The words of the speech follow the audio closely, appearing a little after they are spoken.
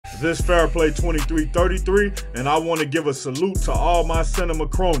This Fairplay 2333, and I want to give a salute to all my cinema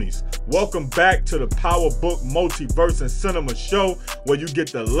cronies. Welcome back to the Power Book Multiverse and Cinema Show, where you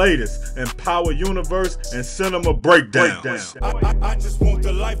get the latest in Power Universe and cinema breakdowns. I just want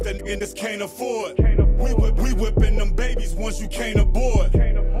the life that niggas can't afford. We whipping them babies once you can't aboard.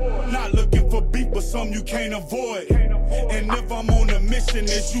 Not looking for beef, but some you can't avoid. And if I'm on a mission,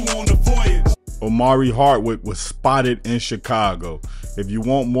 it's you on the voyage. Omari HARDWICK was spotted in Chicago. If you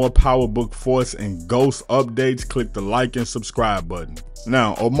want more Power Book Force and Ghost updates, click the like and subscribe button.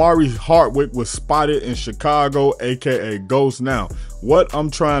 Now, Omari HARDWICK was spotted in Chicago, aka Ghost. Now, what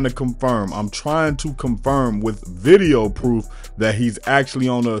I'm trying to confirm, I'm trying to confirm with video proof that he's actually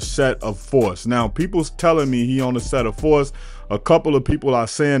on a set of Force. Now, people's telling me he on a set of Force. A couple of people are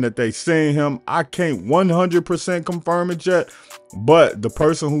saying that they seen him. I can't 100% confirm it yet, but the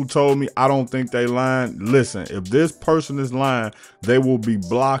person who told me, I don't think they lying. Listen, if this person is lying, they will be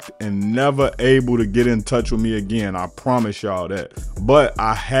blocked and never able to get in touch with me again. I promise y'all that. But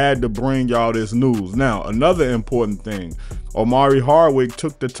I had to bring y'all this news. Now, another important thing, Omari HARDWICK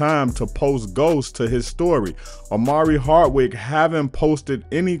took the time to post Ghost to his story. Omari HARDWICK haven't posted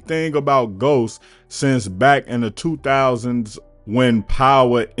anything about Ghost since back in the 2000s when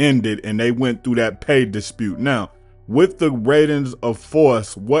Power ended and they went through that pay dispute. Now, with the ratings of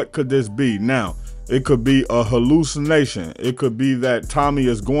Force, what could this be? Now, it could be a hallucination. It could be that Tommy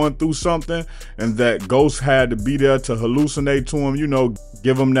is going through something and that Ghost had to be there to hallucinate to him, you know,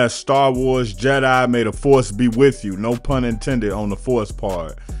 give him that Star Wars Jedi, may the Force be with you. No pun intended on the Force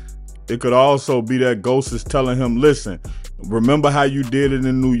part. It could also be that Ghost is telling him, listen, remember how you did it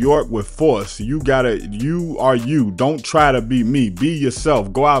in New York with Force? You are you. Don't try to be me. Be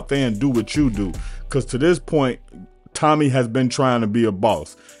yourself. Go out there and do what you do. Because to this point, Tommy has been trying to be a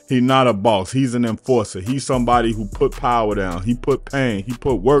boss. He's not a boss. He's an enforcer. He's somebody who put power down. He put pain. He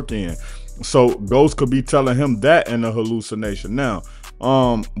put work in. So Ghost could be telling him that in a hallucination. Now,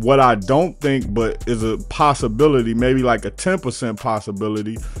 what I don't think, but is a possibility, maybe like a 10%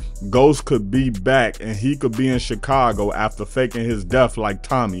 possibility, Ghost could be back and he could be in Chicago after faking his death like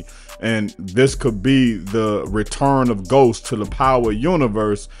Tommy. And this could be the return of Ghost to the Power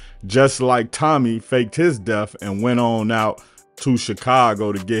Universe, just like Tommy faked his death and went on out to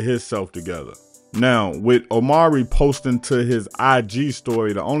Chicago to get himself together. Now, with Omari posting to his IG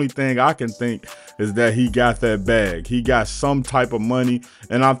story, the only thing I can think is that he got that bag. He got some type of money,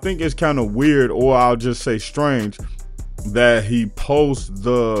 and I think it's kind of weird, or I'll just say strange, that he posts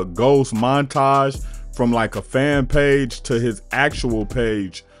the Ghost montage from like a fan page to his actual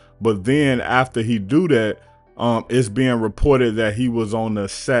page. But then after he do that, it's being reported that he was on the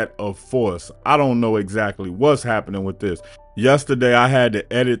set of Force. I don't know exactly what's happening with this. Yesterday, I had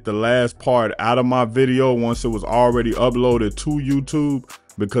to edit the last part out of my video once it was already uploaded to YouTube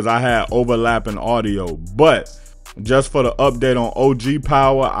because I had overlapping audio. But just for the update on OG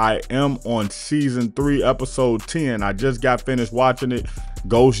Power, I am on season 3, episode 10. I just got finished watching it.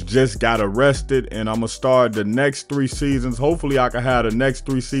 Ghost just got arrested, and I'm gonna start the next 3 seasons. Hopefully I can have the next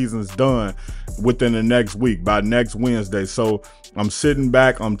 3 seasons done within the next week, by next Wednesday. So I'm sitting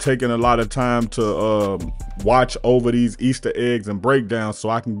back, I'm taking a lot of time to watch over these Easter eggs and breakdowns so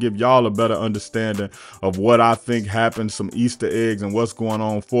I can give y'all a better understanding of what I think happened, some Easter eggs and what's going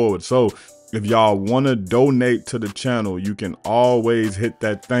on forward. So if y'all want to donate to the channel, you can always hit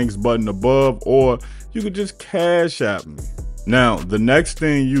that thanks button above, or you could just Cash App me. Now, the next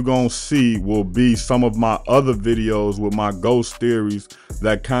thing you're going to see will be some of my other videos with my ghost theories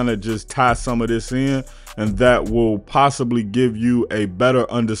that kind of just tie some of this in, and that will possibly give you a better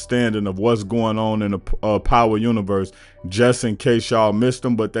understanding of what's going on in the Power Universe, just in case y'all missed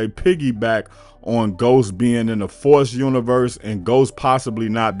them. But they piggyback on Ghost being in the Force universe and Ghost possibly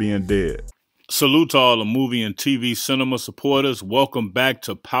not being dead. Salute to all the movie and TV cinema supporters. Welcome back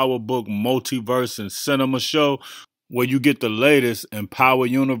to Power Book Multiverse and Cinema Show, where you get the latest in Power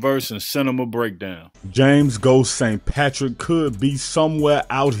Universe and cinema breakdown. James Ghost St. Patrick could be somewhere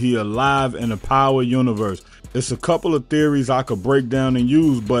out here live in the Power Universe. It's a couple of theories I could break down and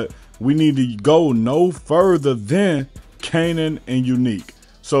use, but we need to go no further than Kanan and Unique.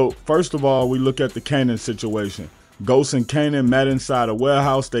 So first of all, we look at the Kanan situation. Ghost and Kanan met inside a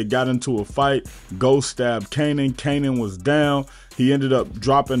warehouse. They got into a fight. Ghost stabbed Kanan. Kanan was down. He ended up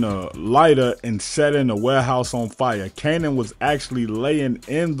dropping a lighter and setting the warehouse on fire. Kanan was actually laying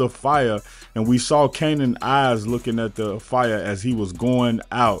in the fire, and we saw Kanan's eyes looking at the fire as he was going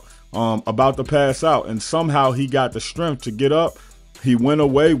out, about to pass out. And somehow he got the strength to get up. He went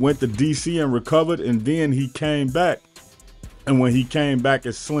away, went to DC and recovered, and then he came back. And when he came back,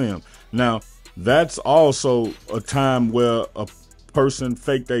 it's Slim. Now, that's also a time where a person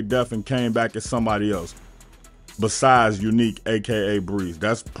faked their death and came back as somebody else besides Unique, aka Breeze.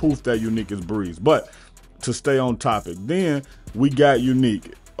 That's proof that Unique is Breeze. But to stay on topic, then we got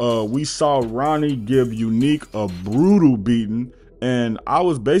Unique. We saw Ronnie give Unique a brutal beating, and I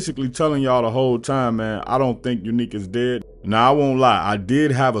was basically telling y'all the whole time, man, I don't think Unique is dead. Now, I won't lie, I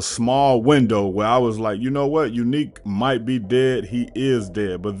did have a small window where I was like, you know what, Unique might be dead, he is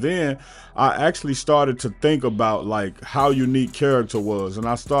dead. But then I actually started to think about like how Unique character was, and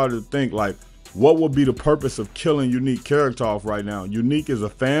I started to think like, what would be the purpose of killing Unique character off right now? Unique is a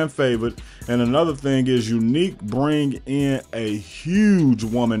fan favorite, and another thing is Unique bring in a huge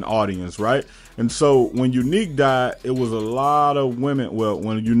woman audience, right? And so when Unique died, it was a lot of women, well,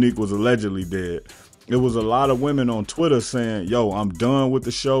 when Unique was allegedly dead, it was a lot of women on Twitter saying, yo, I'm done with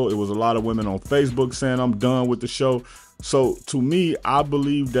the show. It was a lot of women on Facebook saying, I'm done with the show. So to me, I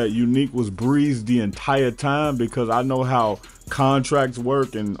believe that Unique was Breeze the entire time, because I know how contracts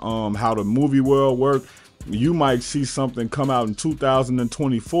work and how the movie world work. You might see something come out in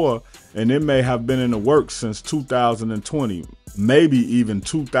 2024 and it may have been in the works since 2020, maybe even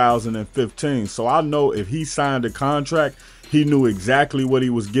 2015. So I know if he signed a contract, he knew exactly what he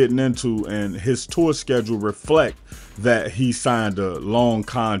was getting into, and his tour schedule reflect that he signed a long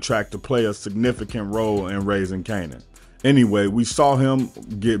contract to play a significant role in Raising Kanan. Anyway, we saw him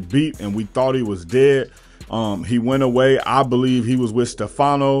get beat and we thought he was dead. He went away. I believe he was with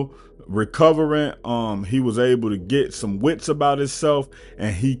Stefano recovering. He was able to get some wits about himself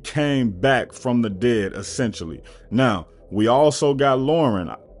and he came back from the dead, essentially. Now, we also got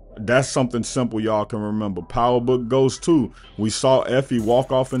Lauren. That's something simple y'all can remember. Power Book Ghost 2. We saw Effie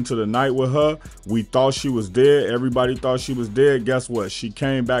walk off into the night with her. We thought she was dead. Everybody thought she was dead. Guess what? She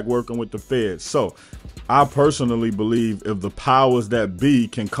came back working with the feds. So I personally believe if the powers that be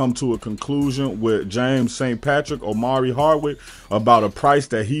can come to a conclusion with James St. Patrick, Omari Hardwick, about a price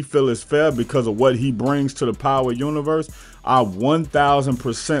that he feel is fair because of what he brings to the power universe, I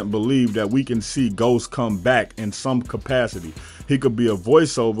 1000% believe that we can see Ghost come back in some capacity. He could be a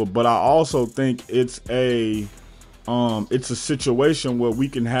voiceover, but I also think it's a situation where we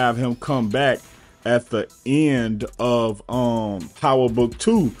can have him come back at the end of Power Book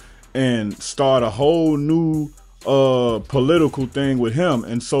 2 and start a whole new political thing with him.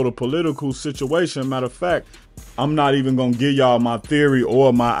 And so the political situation, matter of fact, I'm not even gonna give y'all my theory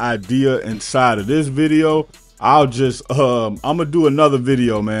or my idea inside of this video. I'll just I'm gonna do another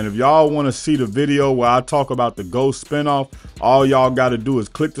video, man. If y'all want to see the video where I talk about the Ghost spinoff, all y'all got to do is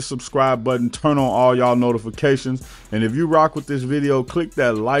click the subscribe button, turn on all y'all notifications, and if you rock with this video, click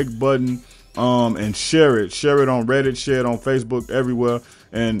that like button and share it on Reddit, share it on Facebook, everywhere.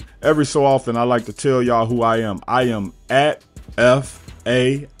 And every so often I like to tell y'all who I am. I am at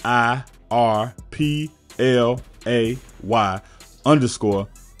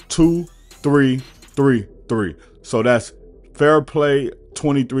FAIRPLAY_2333. So that's Fairplay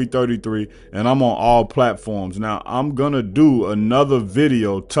 2333, and I'm on all platforms. Now I'm gonna do another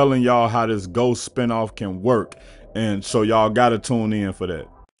video telling y'all how this Ghost spinoff can work, and so y'all gotta tune in for that.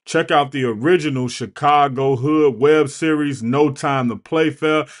 Check out the original Chicago Hood web series, No Time to Play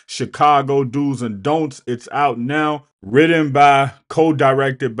Fair, Chicago Do's and Don'ts. It's out now, written by,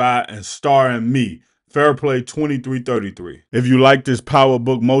 co-directed by, and starring me, Fairplay 2333. If you like this Power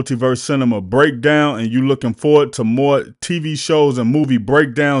Book Multiverse Cinema breakdown and you looking forward to more TV shows and movie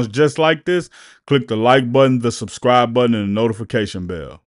breakdowns just like this, click the like button, the subscribe button, and the notification bell.